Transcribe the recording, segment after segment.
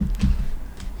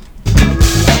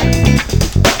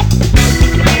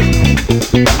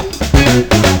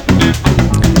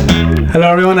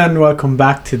Hello everyone and welcome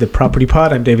back to the Property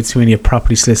Pod. I'm David Sweeney of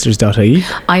propertysolicitors.ie.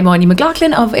 I'm Aine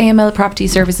McLoughlin of AML Property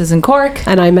Services in Cork.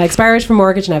 And I'm Margaret Barrett from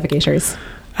Mortgage Navigators.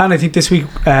 And I think this week,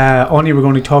 Aine, we're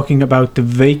going to be talking about the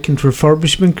Vacant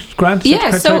Refurbishment Grant.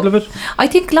 Yeah, so title of it? I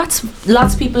think lots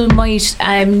of people might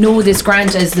know this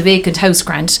grant as the Vacant House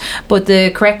Grant, but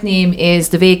the correct name is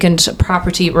the Vacant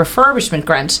Property Refurbishment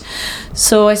Grant.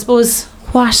 So I suppose,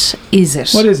 what is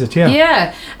it? What is it?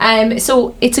 Yeah.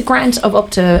 So it's a grant of up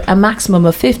to a maximum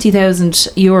of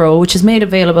 €50,000, which is made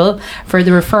available for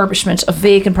the refurbishment of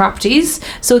vacant properties.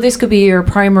 So this could be your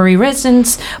primary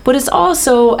residence, but it's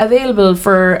also available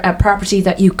for a property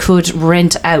that you could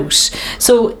rent out.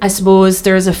 So I suppose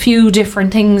there's a few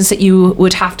different things that you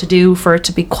would have to do for it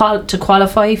to be to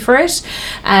qualify for it.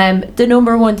 The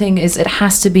number one thing is it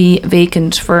has to be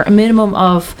vacant for a minimum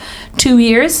of 2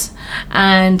 years.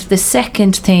 And the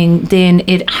second thing, then,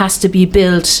 it has to be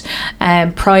built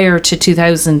prior to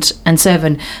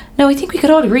 2007. Now, I think we could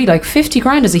all agree, like, 50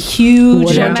 grand is a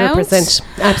huge 100%.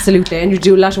 Absolutely. And you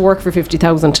do a lot of work for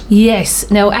 50,000. Yes.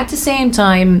 Now, at the same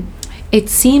time, it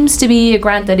seems to be a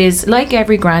grant that is, like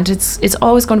every grant, it's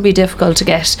always going to be difficult to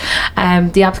get.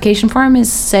 The application form is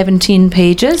 17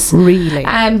 pages. Really?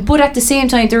 But at the same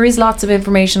time, there is lots of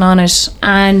information on it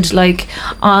and, like,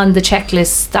 on the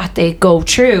checklists that they go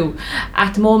through.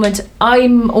 At the moment,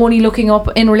 I'm only looking up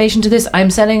in relation to this.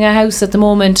 I'm selling a house at the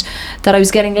moment that I was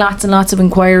getting lots and lots of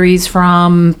inquiries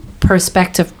from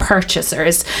prospective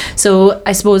purchasers. So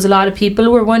I suppose a lot of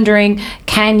people were wondering,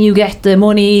 can you get the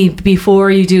money before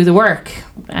you do the work?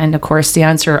 And of course the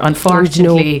answer,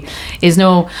 unfortunately, is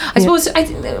no. I suppose,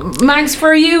 Max,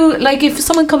 for you, like, if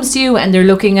someone comes to you and they're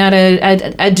looking at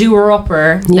a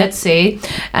doer-upper, let's say,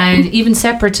 and even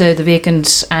separate to the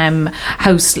vacant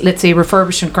house, let's say,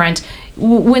 refurbishment grant,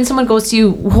 when someone goes to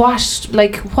you, what's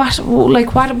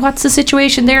the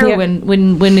situation there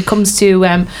when it comes to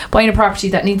buying a property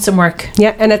that needs some work?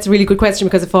 Yeah, and that's a really good question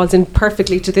because it falls in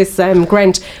perfectly to this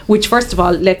grant, which, first of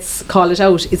all, let's call it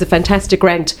out, is a fantastic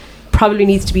grant. Probably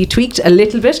needs to be tweaked a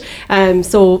little bit.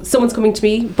 So someone's coming to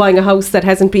me buying a house that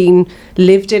hasn't been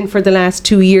lived in for the last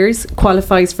 2 years,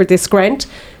 qualifies for this grant.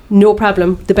 No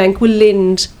problem. The bank will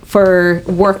lend for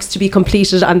works to be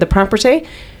completed on the property,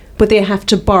 but they have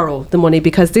to borrow the money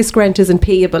because this grant isn't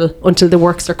payable until the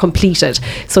works are completed.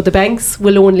 So the banks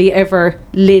will only ever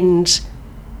lend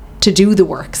to do the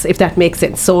works, if that makes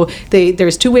sense. So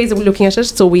there's two ways of looking at it.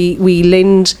 So we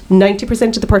lend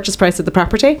 90% of the purchase price of the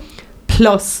property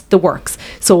plus the works.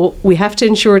 So we have to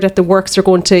ensure that the works are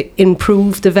going to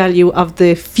improve the value of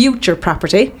the future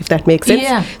property, if that makes sense.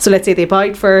 Yeah. So let's say they buy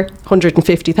it for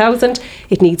 150,000,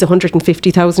 it needs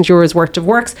 150,000 euros worth of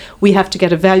works. We have to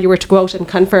get a valuer to go out and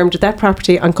confirm that that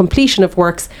property on completion of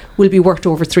works will be worth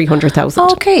over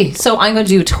 300,000. Okay, so I'm going to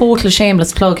do a total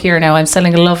shameless plug here now. I'm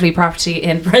selling a lovely property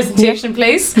in Presentation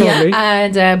Place,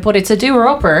 and but it's a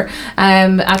doer-upper.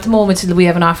 At the moment we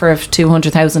have an offer of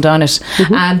 200,000 on it,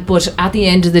 but at the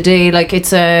end of the day, like,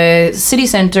 it's a city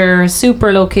centre,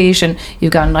 super location.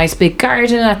 You've got a nice big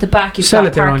garden at the back. You've Sell got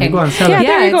it there, parking. Go on, sell it.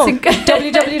 There you go.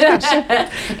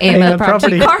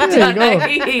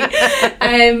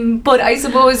 www.AML But I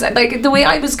suppose, like, the way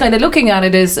I was kind of looking at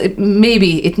it is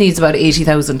maybe it needs about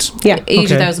 80,000. Yeah.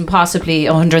 80,000, possibly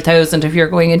 100,000 if you're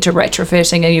going into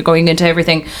retrofitting and you're going into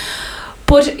everything.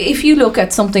 But if you look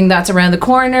at something that's around the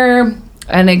corner,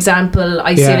 an example,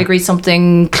 I still agree,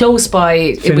 something close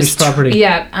by. Finished property.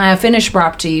 Yeah, finished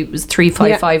property was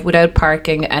 355 without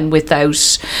parking and without.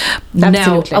 Absolutely.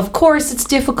 Now, of course, it's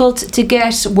difficult to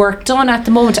get work done at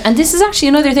the moment, and this is actually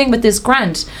another thing with this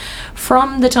grant.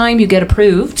 From the time you get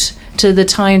approved to the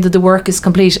time that the work is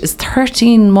complete is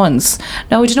 13 months.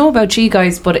 Now, I don't know about you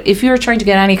guys, but if you're trying to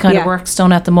get any kind of works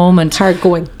done at the moment, hard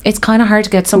going. It's kind of hard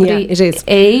to get somebody it is.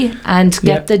 and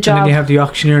get the job. And then you have the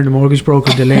auctioneer and the mortgage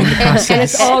broker delaying the process. And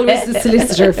it's always the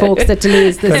solicitor, folks, that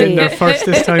delays the Got in there sale. first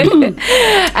this time. But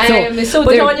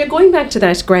Dawn, you're going back to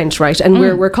that grant, right? And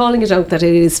we're calling it out that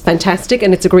it is fantastic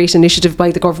and it's a great initiative by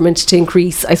the government to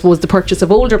increase, I suppose, the purchase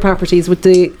of older properties with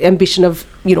the ambition of,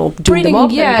 doing them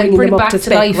up and bringing them up to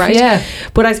spec, life, right? Yeah.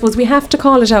 But I suppose we have to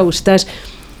call it out that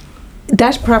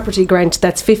property grant,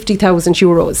 that's 50,000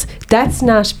 euros, that's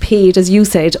not paid, as you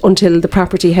said, until the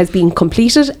property has been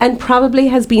completed and probably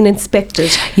has been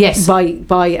inspected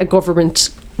by a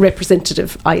government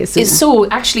representative, I assume. So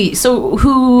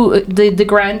who the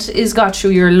grant is got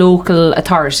through your local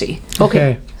authority.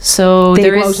 Okay. So They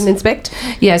there go is out and inspect.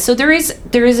 Yeah, so there is a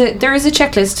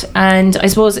checklist, and I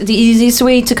suppose the easiest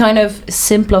way to kind of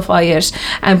simplify it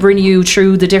and bring you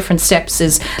through the different steps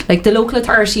is like the local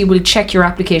authority will check your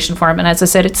application form, and as I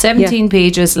said, it's 17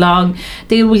 pages long.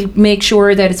 They will make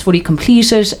sure that it's fully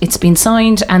completed, it's been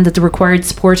signed, and that the required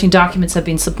supporting documents have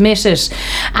been submitted,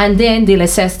 and then they'll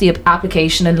assess the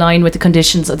application in line with the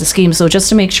conditions of the scheme. So just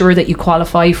to make sure that you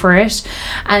qualify for it,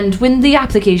 and when the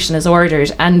application is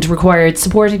ordered and required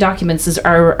supporting documents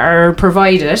are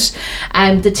provided,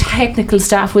 and the technical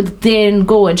staff would then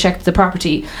go and check the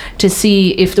property to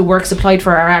see if the works applied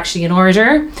for are actually in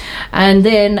order. And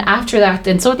then after that,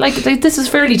 this is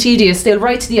fairly tedious. They'll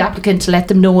write to the applicant to let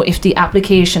them know if the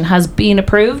application has been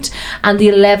approved and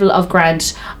the level of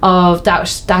grant of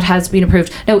that has been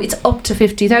approved. Now it's up to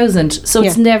 50,000, so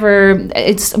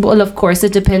of course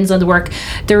it depends on the work.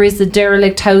 There is the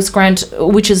derelict house grant,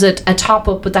 which is a top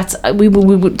up, but that's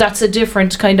that's a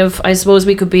different kind of, I suppose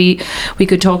we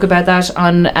could talk about that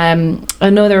on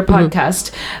another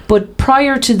podcast. But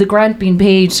prior to the grant being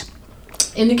paid,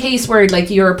 in the case where like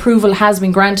your approval has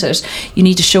been granted, you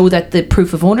need to show that the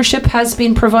proof of ownership has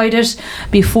been provided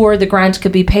before the grant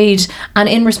could be paid. And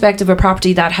in respect of a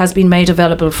property that has been made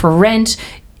available for rent,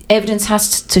 evidence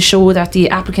has to show that the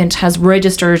applicant has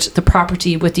registered the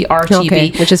property with the RTB.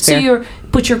 Okay, which is fair. You're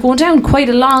going down quite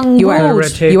a long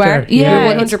road. You are.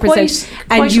 Yeah, 100%.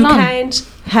 And you can't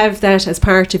have that as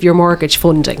part of your mortgage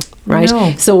funding, right?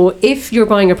 No. So if you're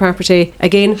buying a property,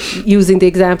 again, using the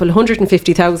example,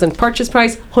 150,000 purchase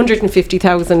price,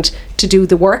 150,000 to do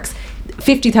the works,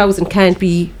 50,000 can't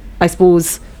be, I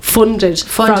suppose, funded.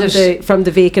 From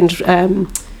the vacant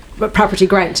property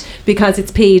grant, because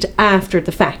it's paid after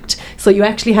the fact. So you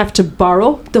actually have to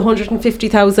borrow the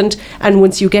 150,000, and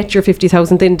once you get your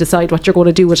 50,000, then decide what you're going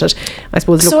to do with it. I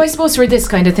suppose. So I suppose for this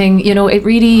kind of thing, it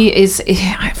really is.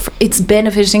 It's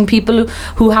benefiting people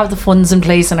who have the funds in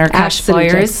place and are cash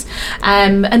buyers.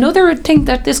 Another thing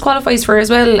that this qualifies for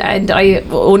as well, and I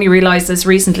only realised this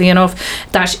recently enough,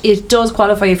 that it does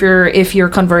qualify if you're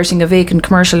converting a vacant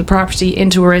commercial property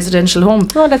into a residential home.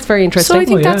 Oh, that's very interesting. So I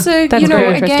think that's very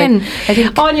interesting. I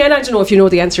think, Anya, and I don't know if you know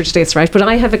the answer to this, right, but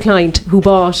I have a client who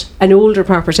bought an older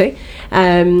property.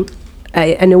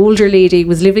 An older lady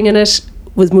was living in it,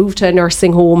 was moved to a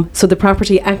nursing home, so the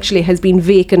property actually has been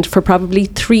vacant for probably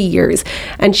 3 years,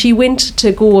 and she went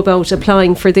to go about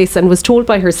applying for this and was told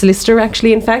by her solicitor,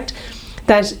 actually, in fact,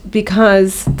 that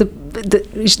because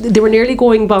they were nearly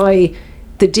going by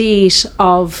the date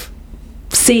of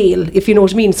sale, if you know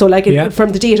what I mean, so from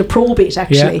the date of probate,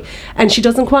 actually, and she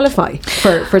doesn't qualify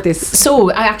for this.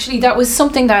 So actually that was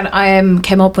something that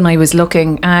came up when I was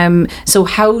looking. So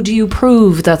how do you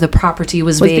prove that the property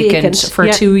was vacant for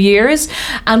 2 years?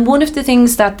 And one of the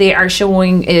things that they are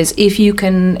showing is if you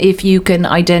can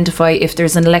identify if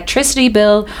there's an electricity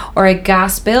bill or a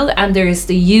gas bill, and there is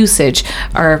the usage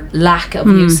or lack of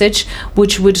usage,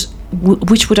 which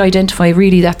would identify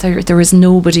really that there is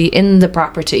nobody in the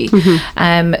property.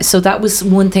 So that was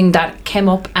one thing that came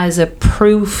up as a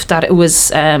proof that it was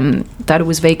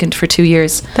vacant for 2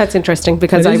 years. That's interesting,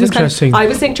 because I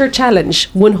was saying to her, challenge,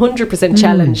 100%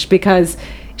 challenge, because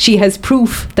she has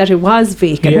proof that it was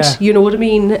vacant. You know what I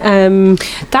mean?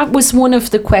 That was one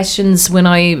of the questions when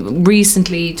I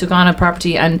recently took on a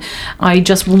property, and I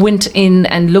just went in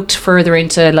and looked further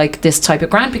into like this type of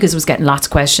grant, because I was getting lots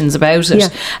of questions about it.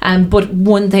 But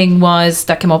one thing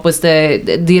that came up was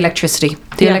the electricity.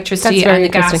 Electricity and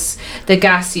the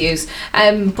gas use.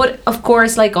 But of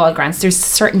course, like all grants, there's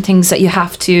certain things that you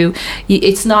have to.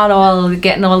 It's not all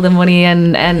getting all the money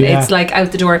and it's like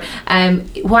out the door.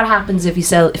 What happens if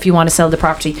you want to sell the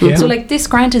property? So like this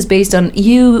grant is based on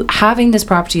you having this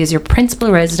property as your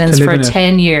principal residence for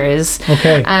 10 years.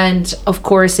 Okay. And of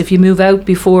course, if you move out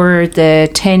before the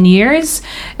 10 years,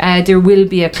 there will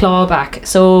be a clawback.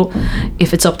 So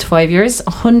if it's up to 5 years,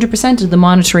 100% of the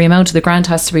monetary amount of the grant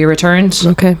has to be returned.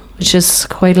 Okay. Which is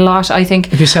quite a lot, I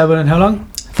think. If you sell within how long?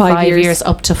 5 years.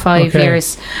 Up to 5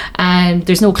 years. And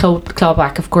there's no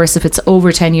clawback, of course, if it's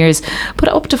over 10 years. But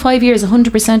up to 5 years,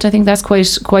 100%, I think that's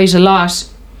quite a lot.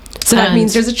 So that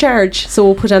means there's a charge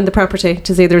put on the property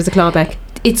to say there's a clawback.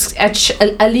 It's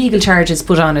a legal charge is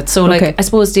put on it. So like I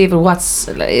suppose, David, what's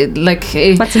a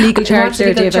legal charge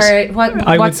there, David?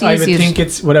 I would think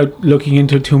it's, without looking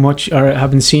into it too much or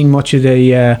having seen much of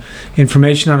the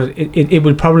information on it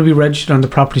would probably be registered on the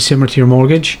property similar to your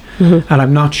mortgage. And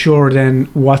I'm not sure then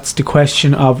what's the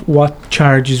question of what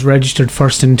charge is registered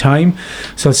first in time.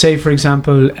 So say for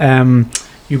example,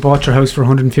 you bought your house for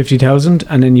 150,000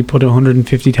 and then you put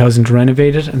 150,000 to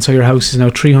renovate it, and so your house is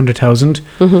now 300,000.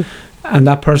 And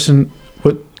that person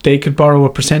they could borrow a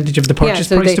percentage of the purchase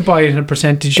price to buy it, and a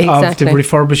percentage of the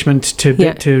refurbishment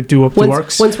to do up the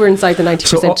works. Once we're inside the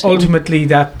 90%. So ultimately,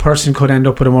 that person could end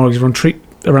up with a mortgage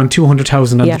around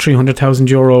 200,000 on the 300,000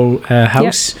 euro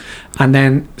house, and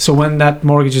then so when that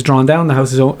mortgage is drawn down, the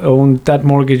house is owned. That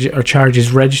mortgage or charge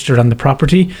is registered on the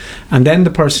property, and then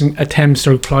the person attempts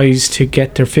or applies to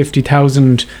get their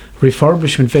 50,000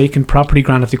 refurbishment vacant property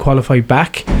grant if they qualify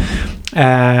back.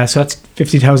 So that's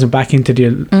 50,000 back into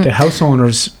the house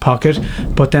owner's pocket,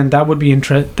 but then that would be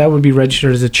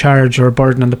registered as a charge or a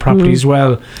burden on the property as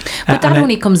well. But that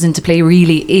only comes into play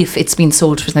really if it's been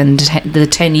sold within the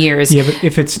 10 years. Yeah, but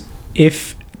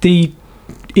if the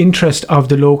interest of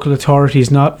the local authority is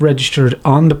not registered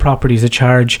on the property as a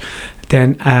charge,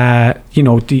 then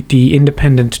the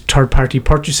independent third party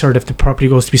purchaser, if the property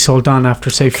goes to be sold on after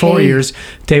say 4 years,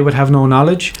 they would have no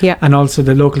knowledge, and also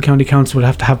the local county council would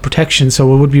have to have protection,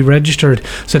 so it would be registered.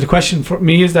 So the question for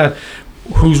me is that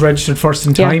who's registered first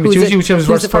in time? It's usually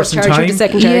whichever's first in time,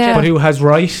 but who has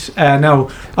right. Now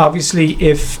obviously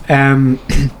if I'd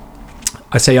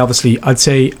say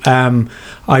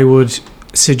I would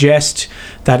suggest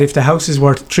that if the house is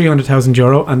worth 300,000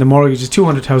 euro and the mortgage is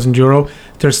 200,000 euro,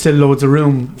 there's still loads of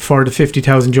room for the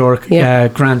 50,000 euro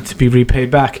grant to be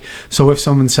repaid back. So if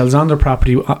someone sells on their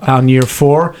property on year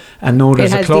 4 and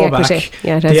there's a clawback,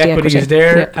 the equity is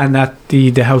there, and that the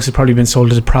house has probably been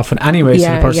sold as a profit anyway,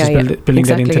 so the person's building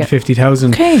that into the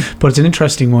 50,000. But it's an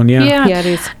interesting one, yeah, it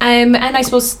is. And I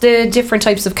suppose the different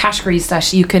types of categories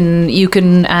that you can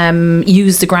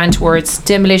use the grant towards: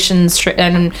 demolition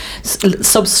and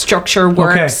substructure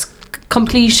works,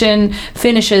 completion,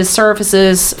 finishes,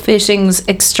 surfaces, fittings,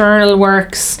 external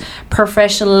works,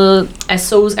 professional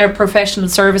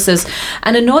services.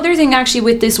 And another thing actually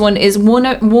with this one is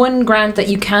one grant that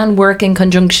you can work in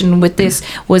conjunction with this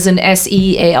was an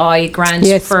SEAI grant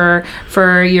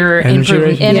for your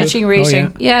energy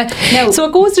rating. So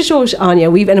it goes to show, Anya,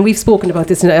 we've spoken about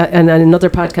this in another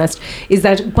podcast, is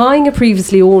that buying a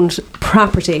previously owned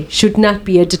property should not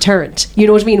be a deterrent. You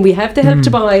know what I mean? We have the Help to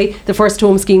Buy, the first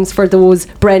home schemes for those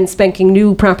brand spanking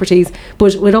new properties,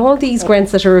 but with all these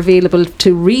grants that are available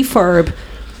to refurb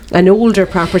an older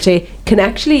property can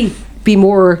actually be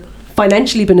more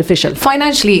financially beneficial.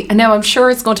 And now I'm sure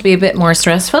it's going to be a bit more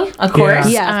stressful, of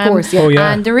course. Yeah, of course. Yeah. Oh,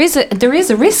 yeah. And there is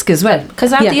a risk as well,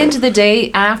 because at the end of the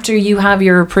day, after you have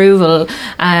your approval,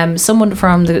 someone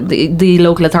from the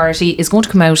local authority is going to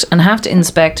come out and have to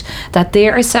inspect that they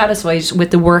are satisfied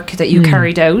with the work that you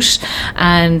carried out,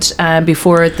 and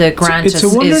before the grant is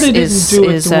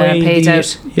paid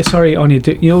out. Yeah, sorry, Anya.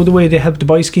 The way the Help to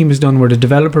Buy scheme is done, where the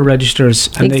developer registers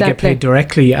and they get paid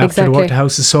directly after the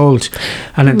house is sold,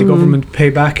 and then the government pay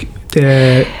back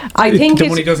the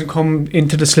money doesn't come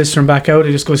into the solicitor and back out,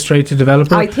 it just goes straight to the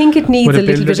developer. I think it needs a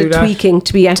little bit of tweaking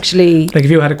to be actually, like,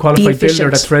 if you had a qualified builder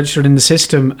that's registered in the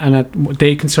system and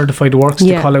they can certify the works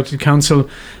to call out to the council,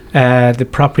 the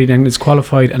property then is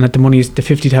qualified, and that the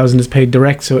 50,000 is paid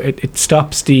direct, so it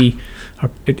stops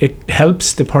it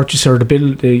helps the purchaser,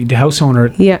 the house owner,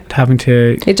 having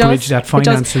to bridge that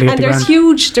finance. And there's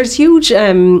huge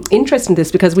interest in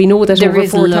this, because we know that over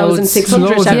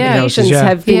 4,600 applications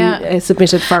have been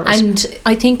submitted for it. And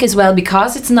I think as well,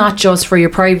 because it's not just for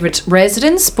your private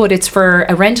residence, but it's for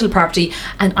a rental property.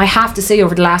 And I have to say,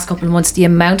 over the last couple of months, the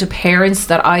amount of parents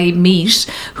that I meet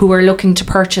who are looking to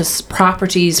purchase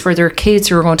properties for their kids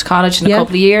who are going to college in a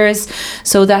couple of years,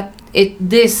 so that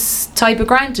this type of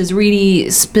grant is really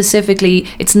specifically,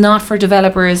 it's not for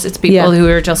developers, it's people who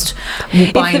are just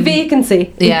buying. It's the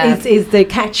vacancy is the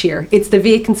catch here. It's the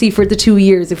vacancy for the 2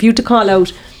 years. If you to call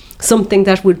out something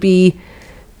that would be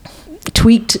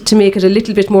tweaked to make it a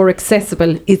little bit more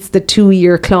accessible, it's the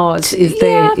 2-year clause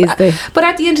but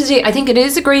at the end of the day, I think it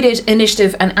is a great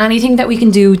initiative, and anything that we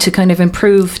can do to kind of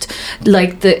improve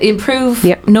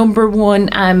number one,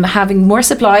 having more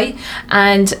supply,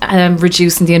 and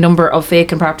reducing the number of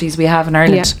vacant properties we have in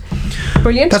Ireland.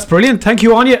 Brilliant. That's brilliant. Thank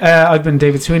you, Anya. I've been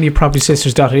David Sweeney of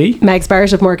PropertySisters.ie, Mags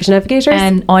Barrett of Mortgage Navigators,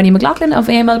 and Aine McLoughlin of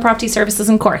AML Property Services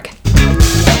in Cork.